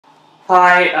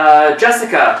Hi,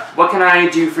 Jessica. What can I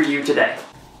do for you today?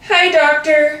 Hi,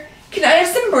 doctor. Can I have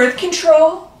some birth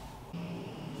control?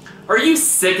 Are you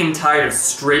sick and tired of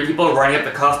straight people running up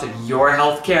the cost of your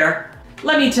health care?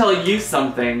 Let me tell you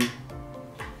something.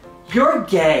 You're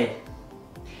gay.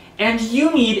 And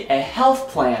you need a health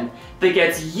plan that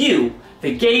gets you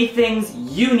the gay things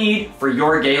you need for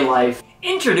your gay life.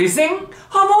 Introducing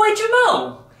Homo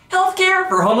HMO, healthcare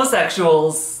for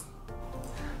homosexuals.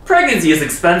 Pregnancy is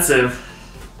expensive.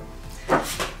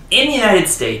 In the United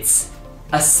States,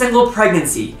 a single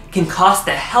pregnancy can cost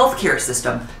the healthcare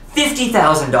system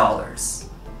 $50,000.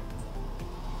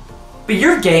 But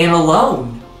you're gay and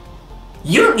alone.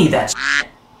 You don't need that shit.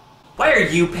 Why are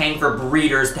you paying for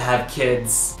breeders to have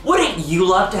kids? Wouldn't you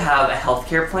love to have a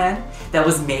healthcare plan that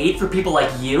was made for people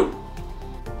like you?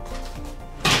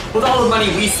 With all the money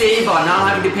we save on not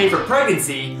having to pay for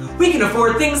pregnancy, we can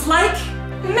afford things like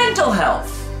mental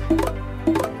health.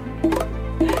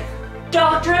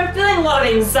 Doctor, I'm feeling a lot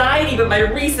of anxiety about my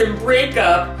recent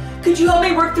breakup. Could you help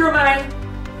me work through my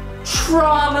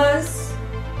traumas?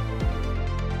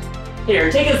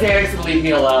 Here, take a Xanax and leave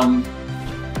me alone.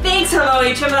 Thanks, Homo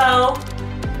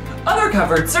HMO! Other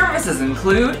covered services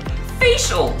include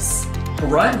facials,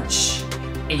 brunch,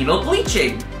 anal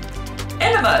bleaching,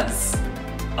 enemas,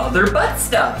 other butt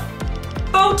stuff,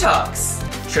 Botox,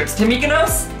 trips to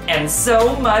Mykonos, and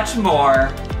so much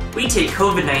more. We take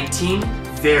COVID-19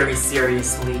 very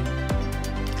seriously.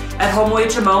 At Homo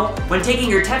HMO, when taking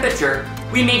your temperature,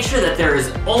 we make sure that there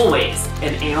is always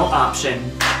an anal option.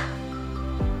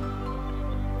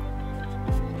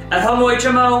 At Homo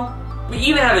HMO, we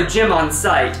even have a gym on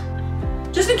site,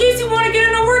 just in case you want to get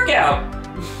in a workout.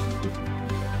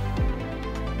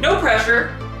 No pressure.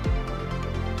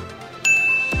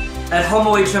 At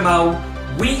Homo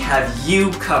HMO, we have you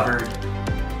covered.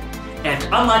 And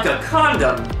unlike a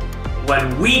condom,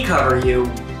 when we cover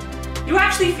you, you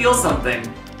actually feel something.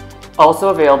 Also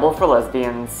available for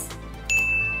lesbians.